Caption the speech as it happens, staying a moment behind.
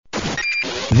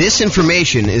This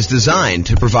information is designed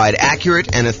to provide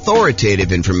accurate and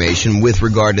authoritative information with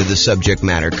regard to the subject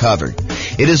matter covered.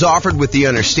 It is offered with the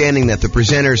understanding that the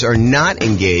presenters are not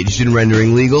engaged in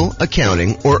rendering legal,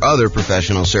 accounting, or other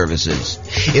professional services.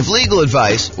 If legal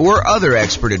advice or other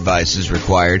expert advice is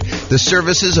required, the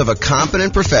services of a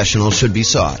competent professional should be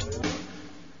sought.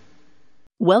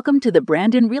 Welcome to the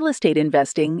Brandon Real Estate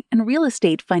Investing and Real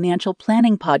Estate Financial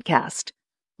Planning Podcast.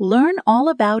 Learn all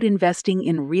about investing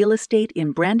in real estate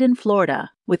in Brandon, Florida,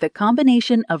 with a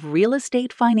combination of real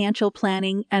estate financial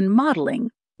planning and modeling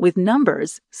with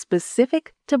numbers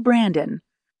specific to Brandon,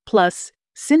 plus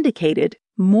syndicated,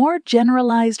 more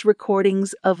generalized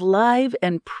recordings of live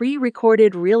and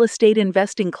pre-recorded real estate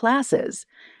investing classes,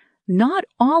 not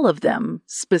all of them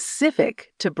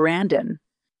specific to Brandon.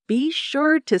 Be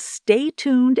sure to stay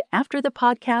tuned after the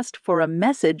podcast for a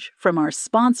message from our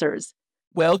sponsors.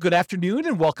 Well, good afternoon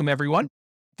and welcome everyone.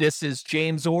 This is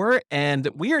James Orr and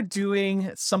we are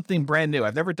doing something brand new.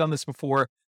 I've never done this before.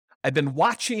 I've been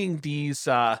watching these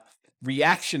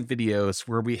reaction videos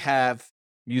where we have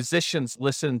musicians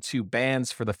listen to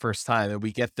bands for the first time and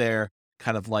we get their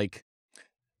kind of like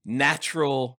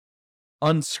natural,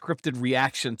 unscripted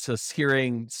reaction to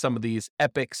hearing some of these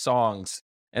epic songs.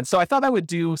 And so I thought I would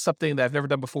do something that I've never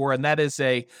done before, and that is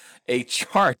a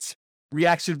chart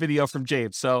reaction video from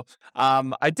James. So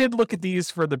I did look at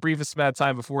these for the briefest amount of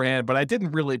time beforehand, but I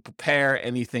didn't really prepare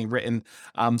anything written.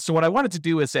 So what I wanted to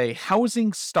do is a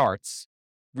housing starts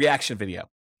reaction video.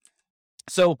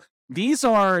 So these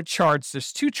are charts.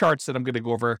 There's two charts that I'm going to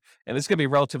go over, and it's going to be a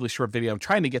relatively short video. I'm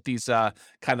trying to get these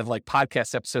kind of like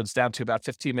podcast episodes down to about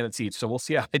 15 minutes each, so we'll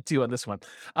see how I do on this one.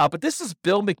 But this is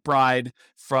Bill McBride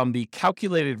from the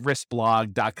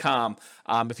calculatedriskblog.com.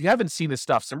 If you haven't seen his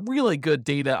stuff, some really good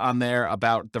data on there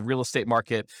about the real estate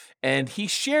market. And he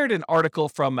shared an article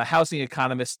from a housing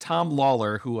economist, Tom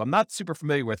Lawler, who I'm not super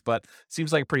familiar with, but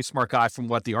seems like a pretty smart guy from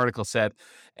what the article said.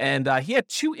 And he had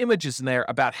two images in there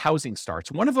about housing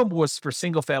starts. One of them was for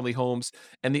single family homes,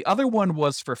 and the other one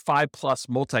was for 5+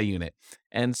 multi-unit.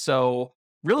 And so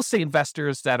real estate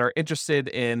investors that are interested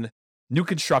in new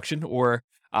construction or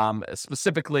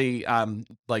specifically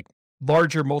like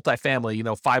larger multifamily,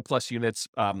 5+ units,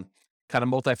 kind of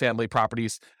multifamily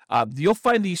properties, you'll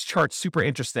find these charts super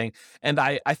interesting. And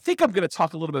I think I'm going to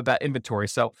talk a little bit about inventory.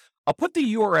 So I'll put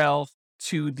the URL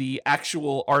to the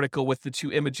actual article with the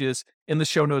two images in the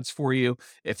show notes for you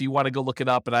if you want to go look it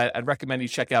up. And I'd recommend you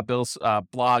check out Bill's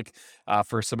blog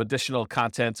for some additional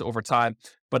content over time.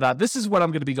 But this is what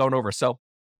I'm going to be going over. So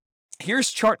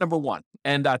here's chart number one.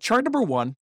 And chart number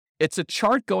one, it's a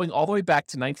chart going all the way back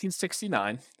to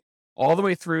 1969, all the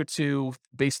way through to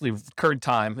basically current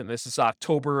time. And this is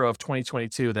October of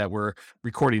 2022 that we're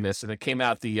recording this. And it came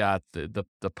out, the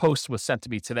post was sent to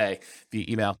me today via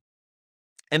email.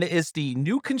 And it is the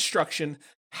new construction,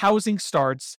 housing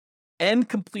starts, and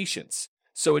completions.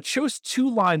 So it shows two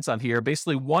lines on here,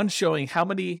 basically one showing how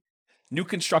many new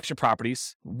construction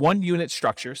properties, 1-unit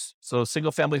structures, so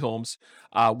single family homes,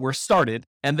 were started,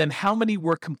 and then how many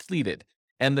were completed.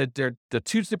 And the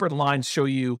two different lines show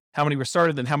you how many were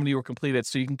started and how many were completed.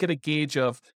 So you can get a gauge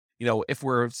of, if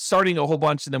we're starting a whole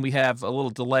bunch and then we have a little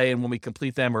delay in when we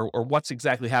complete them or what's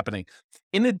exactly happening.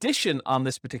 In addition, on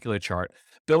this particular chart,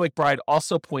 Bill McBride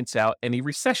also points out any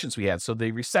recessions we had. So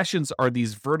the recessions are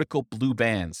these vertical blue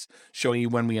bands showing you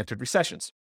when we entered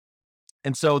recessions.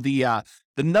 And so the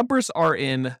numbers are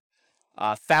in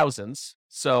thousands.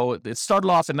 So it started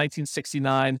off in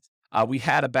 1969. We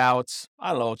had about, just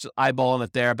eyeballing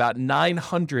it there, about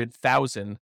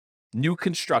 900,000 new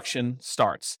construction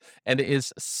starts, and it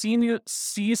is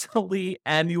seasonally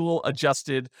annual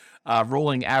adjusted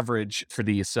rolling average for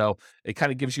these. So it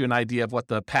kind of gives you an idea of what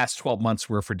the past 12 months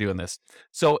were for doing this.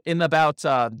 So in about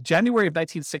January of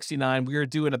 1969, we were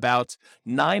doing about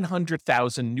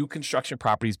 900,000 new construction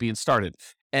properties being started,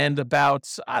 and about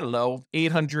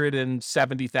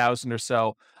 870,000 or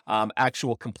so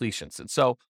actual completions. And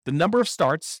so the number of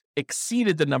starts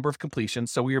exceeded the number of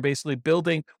completions. So we were basically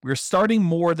we were starting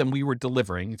more than we were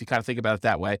delivering, if you kind of think about it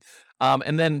that way.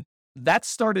 And then that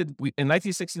started, in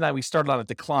 1969, we started on a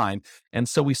decline. And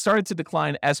so we started to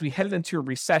decline as we headed into a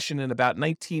recession in about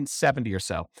 1970 or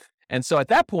so. And so at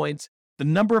that point, the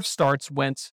number of starts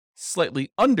went slightly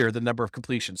under the number of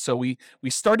completions. So we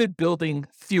started building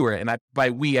fewer, and by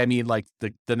we, I mean like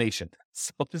the nation.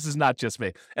 So this is not just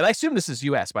me. And I assume this is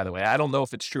U.S., by the way. I don't know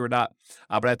if it's true or not,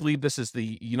 but I believe this is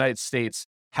the United States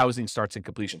housing starts and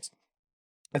completions.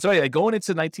 And so anyway, going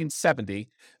into 1970,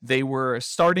 they were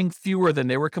starting fewer than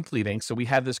they were completing. So we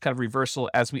had this kind of reversal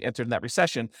as we entered that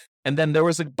recession. And then there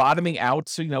was a bottoming out,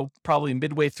 so, probably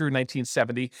midway through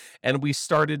 1970. And we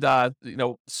started,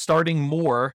 starting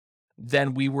more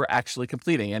than we were actually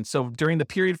completing. And so during the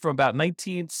period from about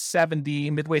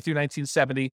 1970, midway through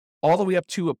 1970, all the way up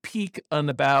to a peak on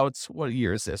about, what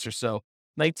year is this or so?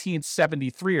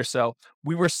 1973 or so,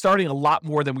 we were starting a lot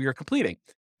more than we were completing.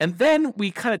 And then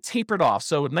we kind of tapered off.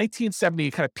 So in 1970,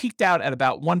 it kind of peaked out at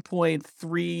about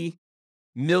 1.3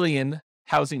 million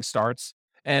housing starts.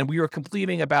 And we were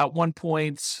completing about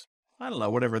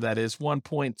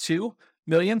 1.2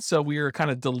 million. So we were kind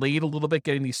of delayed a little bit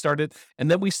getting these started. And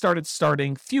then we started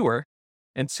starting fewer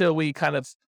until we kind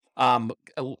of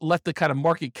let the kind of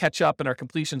market catch up and our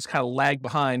completions kind of lag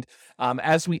behind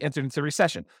as we entered into the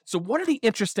recession. So one of the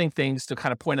interesting things to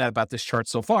kind of point out about this chart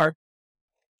so far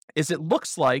is it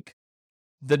looks like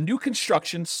the new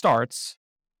construction start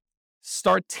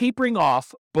tapering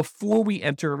off before we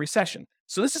enter a recession.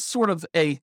 So this is sort of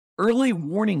a early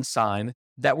warning sign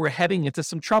that we're heading into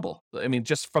some trouble. I mean,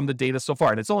 just from the data so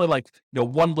far. And it's only like,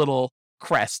 one little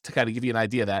crest to kind of give you an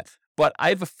idea of that. But I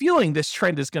have a feeling this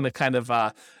trend is going to kind of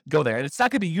go there. And it's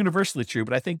not going to be universally true,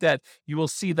 but I think that you will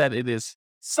see that it is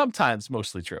sometimes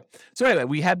mostly true. So anyway,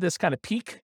 we had this kind of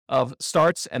peak of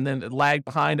starts and then it lagged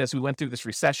behind as we went through this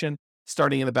recession,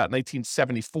 starting in about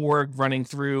 1974, running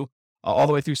through all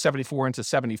the way through 74 into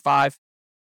 75,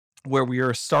 where we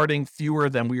were starting fewer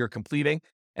than we were completing.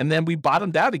 And then we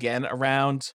bottomed out again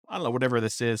around, I don't know, whatever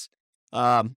this is,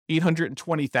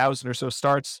 820,000 or so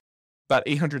starts, about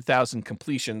 800,000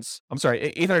 completions. I'm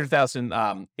sorry,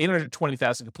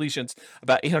 820,000 completions,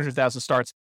 about 800,000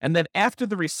 starts. And then after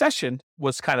the recession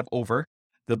was kind of over,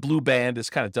 the blue band is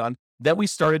kind of done, then we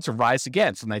started to rise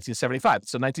again from 1975.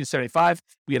 So 1975,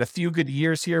 we had a few good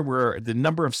years here where the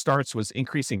number of starts was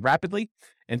increasing rapidly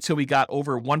until we got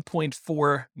over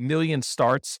 1.4 million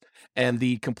starts and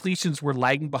the completions were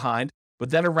lagging behind. But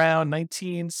then around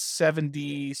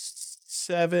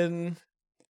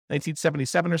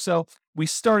 1977 or so, we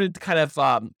started kind of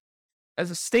as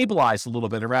a stabilized a little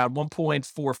bit around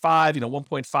 1.45,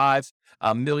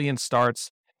 1.5 million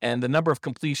starts. And the number of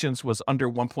completions was under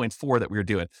 1.4 that we were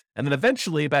doing. And then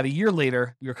eventually, about a year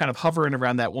later, we were kind of hovering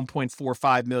around that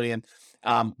 1.45 million.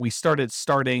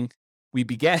 We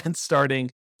began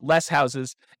starting less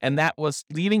houses, and that was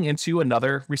leading into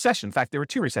another recession. In fact, there were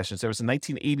two recessions. There was a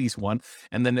 1980s one,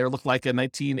 and then there looked like a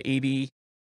 1980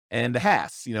 and a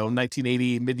half,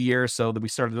 1980 mid-year. So that we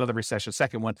started another recession,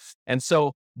 second one. And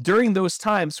so during those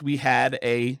times, we had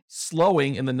a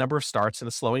slowing in the number of starts and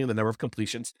a slowing in the number of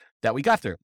completions that we got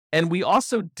through. And we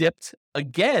also dipped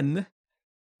again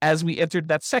as we entered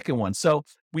that second one. So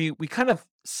we kind of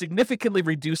significantly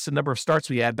reduced the number of starts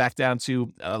we had back down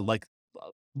to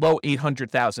low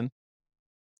 800,000.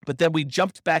 But then we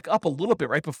jumped back up a little bit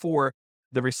right before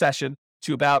the recession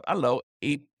to about,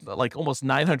 almost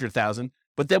 900,000.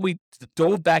 But then we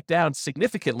dove back down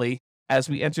significantly as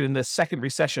we entered in the second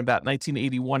recession, about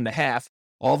 1981 and a half,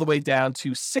 all the way down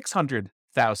to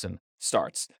 600,000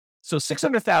 starts. So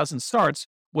 600,000 starts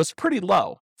was pretty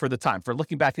low for the time, for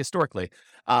looking back historically.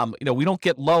 We don't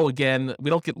get lower than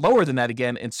that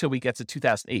again until we get to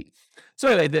 2008. So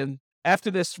anyway, then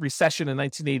after this recession in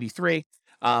 1983,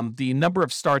 the number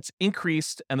of starts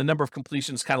increased and the number of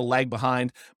completions kind of lagged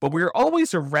behind, but we were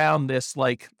always around this,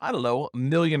 a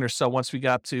million or so once we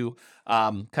got to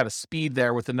kind of speed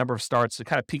there with the number of starts. It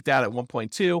kind of peaked out at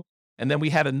 1.2. And then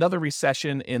we had another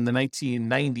recession in the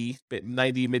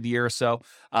 1990 mid-year or so,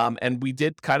 and we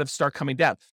did kind of start coming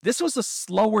down. This was a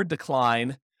slower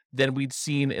decline than we'd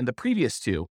seen in the previous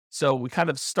two. So we kind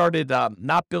of started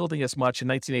not building as much in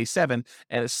 1987,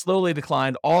 and it slowly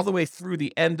declined all the way through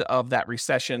the end of that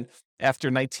recession after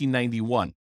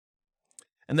 1991.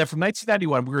 And then from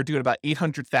 1991, we were doing about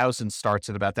 800,000 starts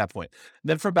at about that point. And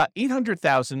then from about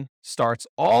 800,000 starts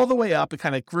all the way up, it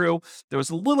kind of grew. There was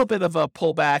a little bit of a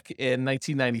pullback in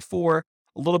 1994,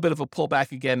 a little bit of a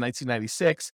pullback again in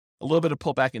 1996, a little bit of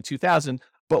pullback in 2000,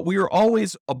 but we were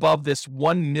always above this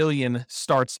 1 million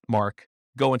starts mark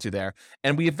going to there.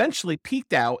 And we eventually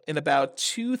peaked out in about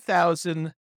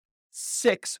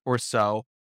 2006 or so,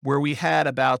 where we had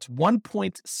about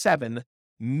 1.7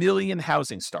 million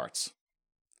housing starts.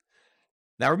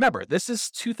 Now, remember, this is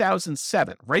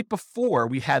 2007, right before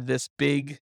we had this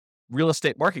big real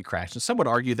estate market crash. And some would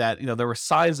argue that, there were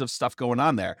signs of stuff going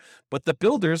on there, but the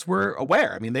builders were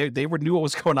aware. I mean, they knew what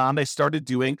was going on. They started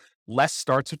doing less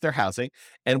starts with their housing.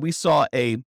 And we saw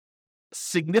a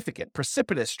significant,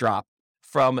 precipitous drop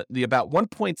from the about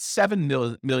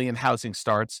 1.7 million housing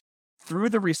starts through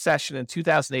the recession in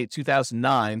 2008,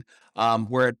 2009,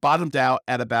 where it bottomed out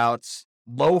at about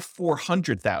low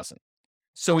 400,000.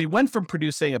 So we went from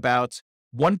producing about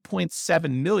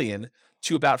 1.7 million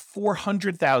to about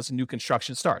 400,000 new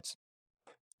construction starts.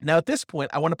 Now, at this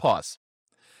point, I want to pause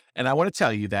and I want to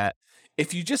tell you that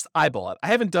if you just eyeball it, I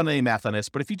haven't done any math on this,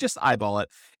 but if you just eyeball it,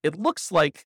 it looks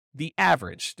like the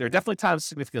average, there are definitely times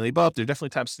significantly above, there are definitely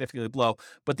times significantly below,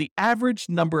 but the average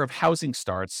number of housing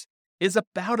starts is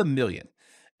about 1 million.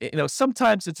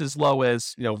 Sometimes it's as low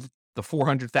as, the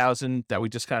 400,000 that we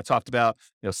just kind of talked about,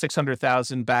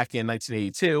 600,000 back in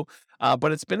 1982.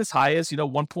 But it's been as high as,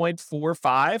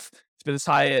 1.45. It's been as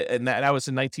high, and that was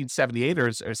in 1978, or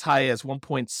as high as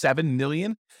 1.7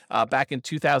 million back in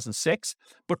 2006.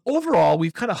 But overall,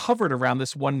 we've kind of hovered around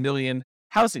this 1 million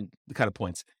housing kind of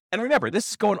points. And remember, this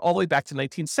is going all the way back to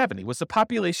 1970. Was the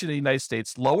population in the United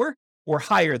States lower or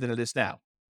higher than it is now?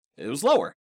 It was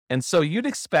lower. And so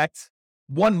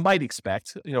one might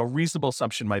expect, a reasonable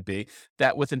assumption might be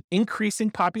that with an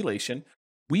increasing population,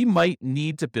 we might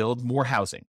need to build more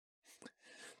housing,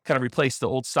 kind of replace the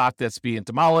old stock that's being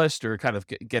demolished or kind of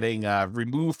getting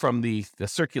removed from the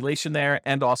circulation there,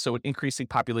 and also an increasing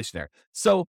population there.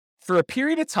 So for a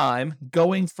period of time,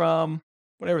 going from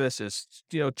whatever this is,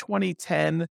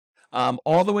 2010,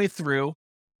 all the way through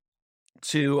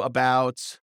to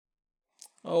about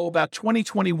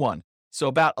 2021. So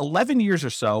about 11 years or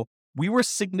so, we were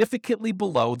significantly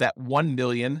below that 1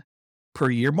 million per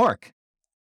year mark.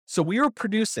 So we were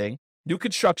producing, new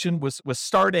construction was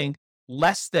starting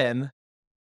less than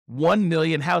 1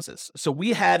 million houses. So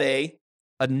we had a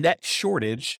net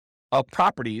shortage of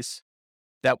properties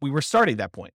that we were starting at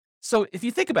that point. So if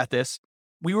you think about this,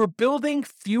 we were building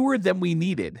fewer than we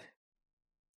needed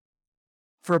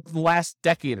for the last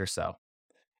decade or so.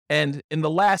 And in the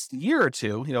last year or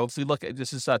two, if we look at,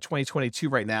 this is 2022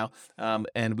 right now,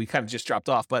 and we kind of just dropped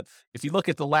off. But if you look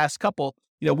at the last couple,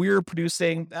 we were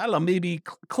producing, I don't know, maybe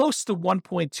close to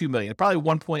 1.2 million, probably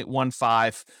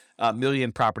 1.15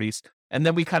 million properties. And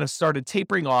then we kind of started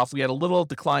tapering off. We had a little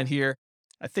decline here.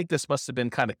 I think this must have been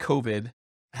kind of COVID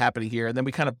happening here. And then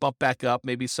we kind of bumped back up,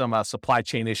 maybe some supply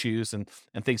chain issues and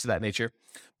things of that nature.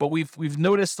 But we've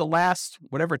noticed the last,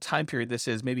 whatever time period this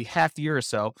is, maybe half year or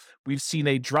so, we've seen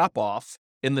a drop off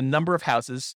in the number of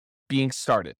houses being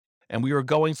started. And we were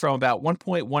going from about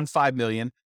 1.15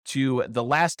 million to the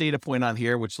last data point on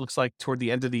here, which looks like toward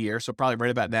the end of the year. So probably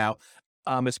right about now,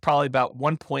 it's probably about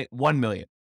 1.1 million.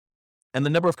 And the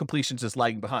number of completions is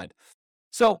lagging behind.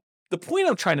 So the point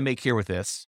I'm trying to make here with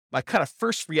this, my kind of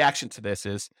first reaction to this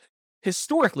is,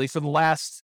 historically, for the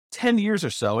last 10 years or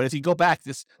so, and if you go back,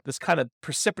 this kind of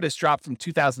precipitous drop from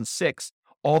 2006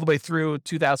 all the way through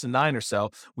 2009 or so,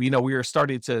 we were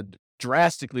starting to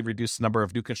drastically reduce the number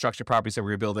of new construction properties that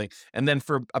we were building. And then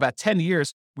for about 10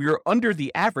 years, we were under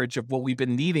the average of what we've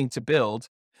been needing to build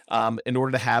in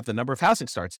order to have the number of housing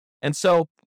starts. And so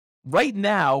right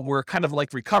now, we're kind of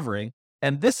like recovering.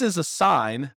 And this is a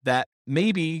sign that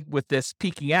maybe with this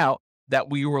peaking out, that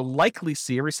we will likely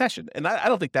see a recession. And I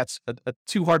don't think that's a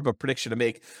too hard of a prediction to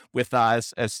make with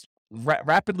as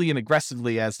rapidly and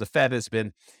aggressively as the Fed has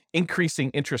been increasing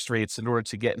interest rates in order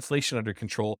to get inflation under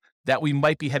control, that we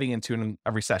might be heading into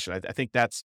a recession. I think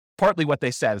that's partly what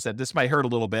they said, is that this might hurt a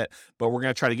little bit, but we're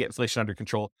going to try to get inflation under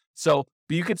control. So,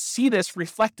 but you could see this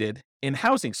reflected in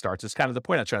housing starts is kind of the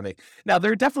point I'm trying to make. Now,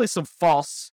 there are definitely some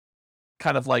false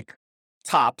kind of like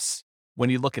tops when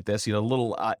you look at this,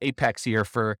 little apex here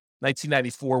for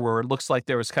 1994, where it looks like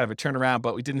there was kind of a turnaround,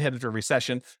 but we didn't head into a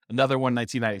recession. Another one,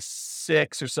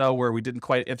 1996 or so, where we didn't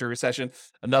quite enter a recession.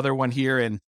 Another one here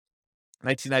in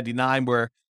 1999, where,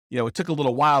 it took a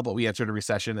little while, but we entered a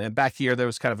recession. And back here, there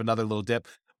was kind of another little dip.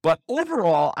 But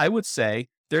overall, I would say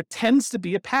there tends to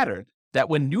be a pattern that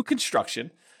when new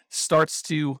construction starts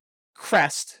to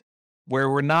crest, where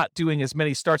we're not doing as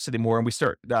many starts anymore, and we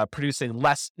start producing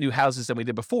less new houses than we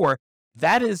did before,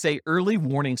 that is a early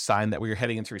warning sign that we are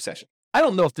heading into recession. I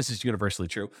don't know if this is universally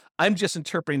true. I'm just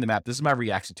interpreting the map. This is my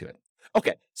reaction to it.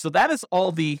 Okay, so that is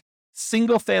all the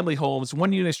single family homes,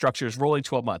 one unit structures rolling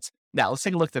 12 months. Now let's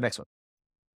take a look at the next one.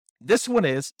 This one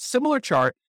is similar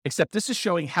chart, except this is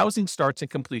showing housing starts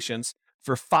and completions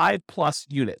for 5+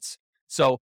 units.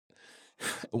 So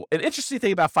an interesting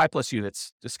thing about 5+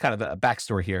 units, just kind of a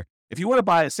backstory here. If you want to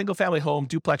buy a single family home,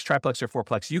 duplex, triplex, or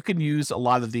fourplex, you can use a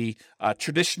lot of the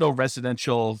traditional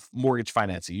residential mortgage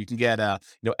financing. You can get a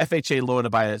FHA loan to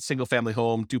buy a single family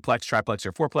home, duplex, triplex,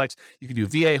 or fourplex. You can do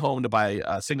VA home to buy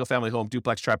a single family home,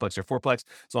 duplex, triplex, or fourplex,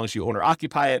 as long as you own or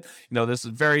occupy it. This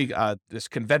is very this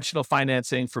conventional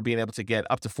financing for being able to get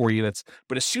up to 4 units.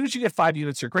 But as soon as you get 5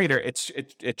 units or greater,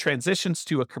 it transitions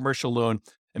to a commercial loan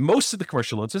And most of the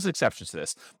commercial loans, there's exceptions to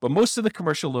this, but most of the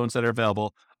commercial loans that are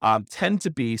available tend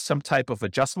to be some type of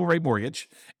adjustable rate mortgage,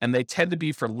 and they tend to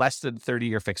be for less than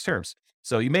 30-year fixed terms.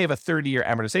 So you may have a 30-year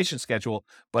amortization schedule,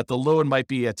 but the loan might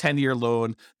be a 10-year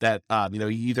loan that you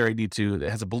either need to, it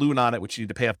has a balloon on it, which you need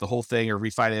to pay off the whole thing or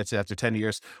refinance it after 10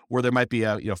 years, or there might be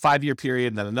a 5-year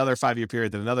period, then another 5-year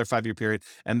period, then another 5-year period,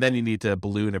 and then you need to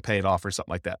balloon or pay it off or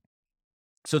something like that.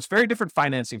 So it's very different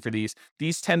financing for these.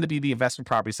 These tend to be the investment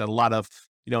properties that a lot of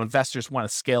investors want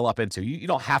to scale up into. You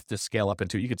don't have to scale up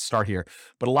into it. You could start here,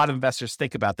 but a lot of investors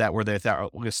think about that where they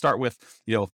thought, we're going to start with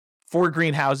 4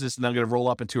 greenhouses and then I'm going to roll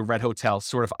up into a red hotel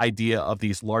sort of idea of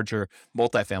these larger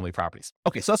multifamily properties.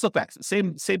 Okay, so let's look back.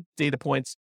 Same data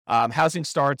points. Housing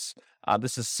starts.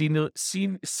 This is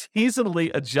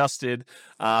seasonally adjusted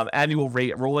annual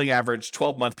rate, rolling average,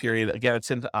 12-month period. Again, it's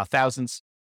in thousands.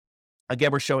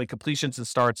 Again, we're showing completions and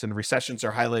starts, and recessions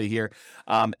are highlighted here.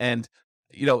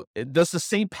 Does the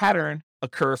same pattern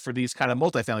occur for these kind of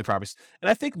multifamily properties? And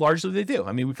I think largely they do.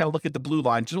 I mean, we kind of look at the blue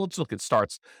line, just look at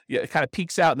starts. It kind of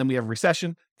peaks out, and then we have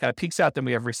recession, kind of peaks out, then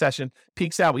we have recession,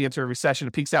 peaks out, we enter a recession,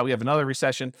 it peaks out, we have another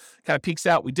recession, kind of peaks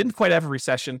out, we didn't quite have a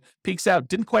recession, peaks out,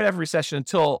 didn't quite have a recession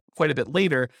until quite a bit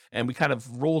later, and we kind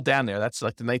of rolled down there. That's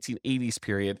like the 1980s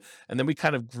period. And then we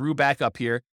kind of grew back up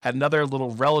here, had another little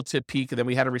relative peak, and then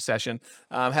we had a recession,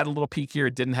 had a little peak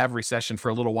here, didn't have a recession for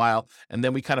a little while, and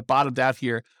then we kind of bottomed out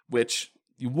here, which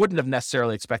you wouldn't have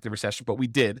necessarily expected a recession, but we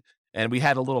did. And we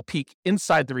had a little peak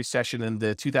inside the recession in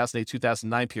the 2008,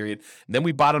 2009 period. And then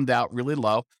we bottomed out really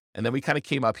low. And then we kind of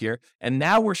came up here. And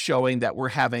now we're showing that we're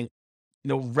having,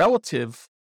 relative,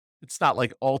 it's not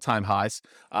like all-time highs,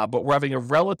 but we're having a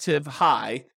relative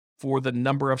high for the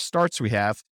number of starts we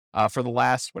have for the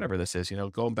last, whatever this is,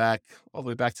 going back all the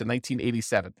way back to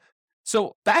 1987.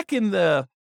 So back in the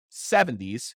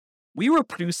 70s, we were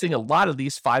producing a lot of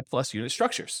these 5+ unit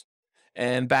structures.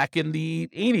 And back in the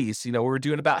 80s, we were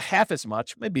doing about half as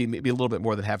much, maybe a little bit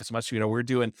more than half as much. We were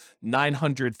doing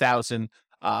 900,000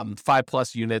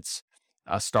 5+ units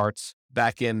starts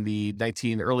back in the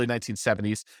early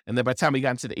 1970s. And then by the time we got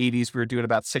into the 80s, we were doing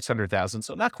about 600,000.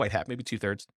 So not quite half, maybe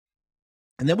 2/3.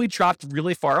 And then we dropped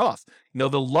really far off. The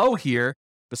low here,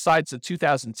 besides the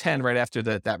 2010, right after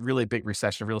that really big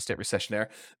recession, real estate recession there,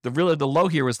 the low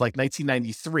here was like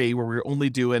 1993, where we were only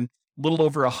doing a little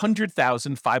over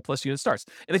 100,000 5+ unit starts.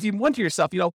 And if you wonder to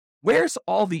yourself, where's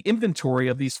all the inventory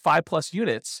of these 5+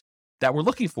 units that we're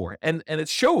looking for? And it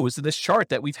shows in this chart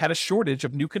that we've had a shortage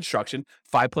of new construction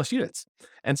 5+ units.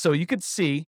 And so you could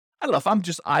see, I don't know if I'm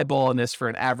just eyeballing this for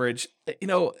an average,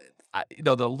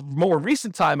 the more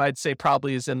recent time I'd say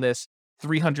probably is in this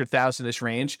 300,000-ish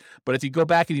range. But if you go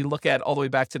back and you look at all the way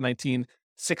back to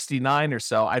 1969 or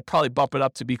so, I'd probably bump it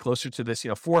up to be closer to this,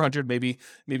 400, maybe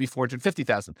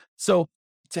 450,000. So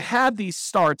to have these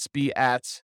starts be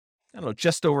at,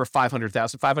 just over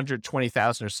 500,000,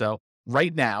 520,000 or so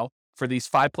right now for these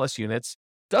 5+ units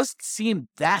doesn't seem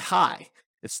that high.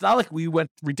 It's not like we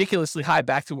went ridiculously high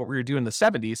back to what we were doing in the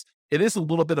 70s. It is a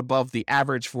little bit above the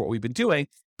average for what we've been doing,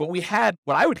 but we had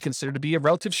what I would consider to be a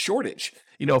relative shortage.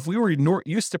 If we were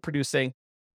used to producing,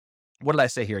 what did I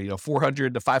say here?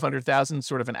 400 to 500,000,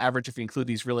 sort of an average if you include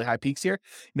these really high peaks here.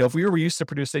 If we were used to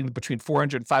producing between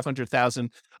 400 and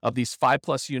 500,000 of these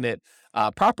 5+ unit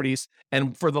properties,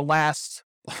 and for the last,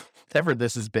 whatever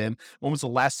this has been, when was the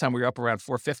last time we were up around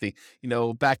 450?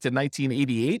 Back to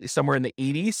 1988, somewhere in the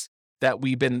 80s, that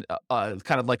we've been kind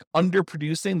of like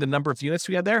underproducing the number of units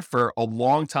we had there for a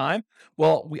long time.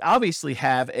 Well, we obviously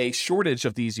have a shortage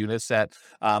of these units that,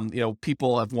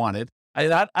 people have wanted.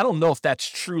 I don't know if that's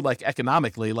true, like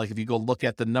economically, like if you go look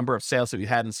at the number of sales that we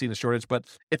had and seen a shortage, but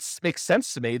it makes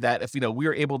sense to me that if, we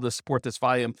were able to support this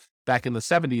volume back in the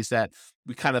 70s, that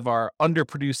we kind of are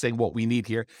underproducing what we need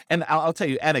here. And I'll tell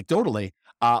you anecdotally,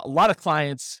 a lot of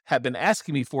clients have been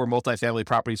asking me for multifamily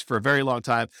properties for a very long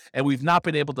time, and we've not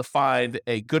been able to find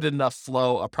a good enough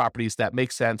flow of properties that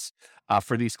make sense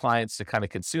for these clients to kind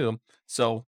of consume.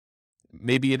 So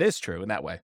maybe it is true in that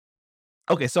way.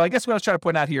 Okay, so I guess what I was trying to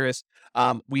point out here is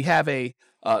we have a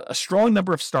strong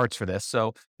number of starts for this.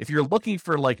 So if you're looking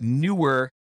for like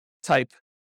newer type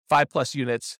 5+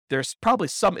 units, there's probably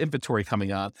some inventory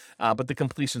coming on, but the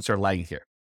completions are lagging here.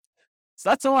 So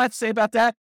that's all I have to say about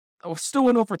that. I still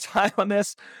went over time on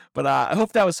this, but I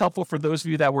hope that was helpful for those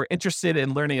of you that were interested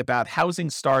in learning about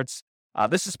housing starts.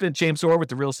 This has been James Orr with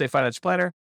the Real Estate Financial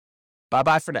Planner.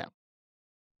 Bye-bye for now.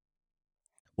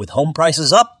 With home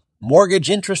prices up, mortgage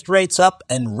interest rates up,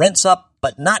 and rents up,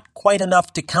 but not quite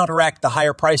enough to counteract the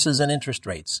higher prices and interest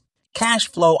rates, cash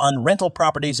flow on rental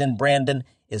properties in Brandon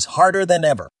is harder than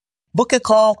ever. Book a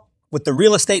call with the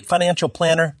Real Estate Financial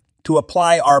Planner to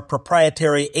apply our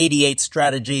proprietary 88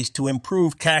 strategies to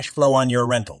improve cash flow on your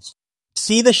rentals.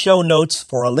 See the show notes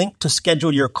for a link to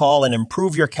schedule your call and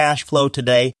improve your cash flow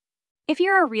today. If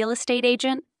you're a real estate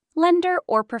agent, lender,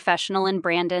 or professional in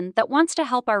Brandon that wants to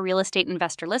help our real estate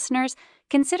investor listeners,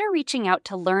 consider reaching out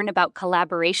to learn about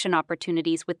collaboration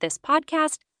opportunities with this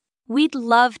podcast. We'd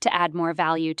love to add more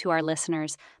value to our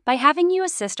listeners by having you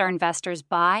assist our investors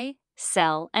buy,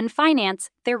 sell, and finance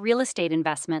their real estate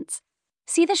investments.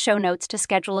 See the show notes to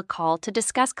schedule a call to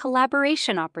discuss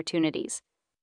collaboration opportunities.